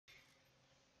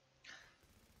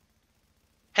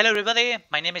Hello everybody,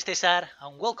 my name is Cesar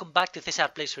and welcome back to Cesar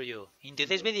Plays For You. In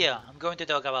today's video I'm going to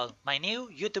talk about my new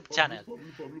YouTube channel.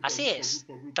 Así es,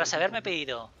 tras haberme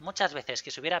pedido muchas veces que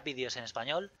subiera vídeos en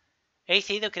español, he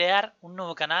decidido crear un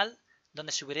nuevo canal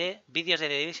donde subiré vídeos de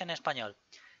The Division en español.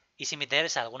 Y si me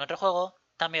interesa algún otro juego,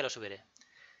 también lo subiré.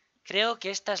 Creo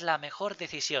que esta es la mejor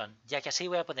decisión, ya que así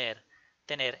voy a poder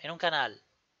tener en un canal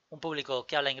un público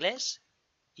que habla inglés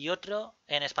y otro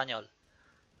en español.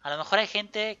 A lo mejor hay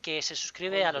gente que se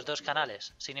suscribe a los dos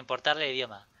canales, sin importarle el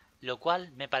idioma, lo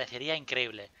cual me parecería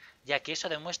increíble, ya que eso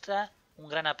demuestra un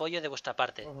gran apoyo de vuestra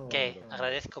parte, que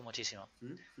agradezco muchísimo.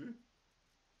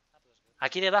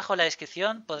 Aquí debajo en la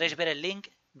descripción podréis ver el link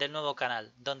del nuevo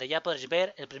canal, donde ya podréis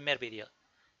ver el primer vídeo.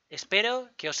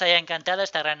 Espero que os haya encantado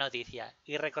esta gran noticia,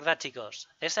 y recordad chicos,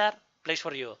 Cesar Plays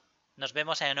For You. Nos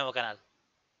vemos en el nuevo canal.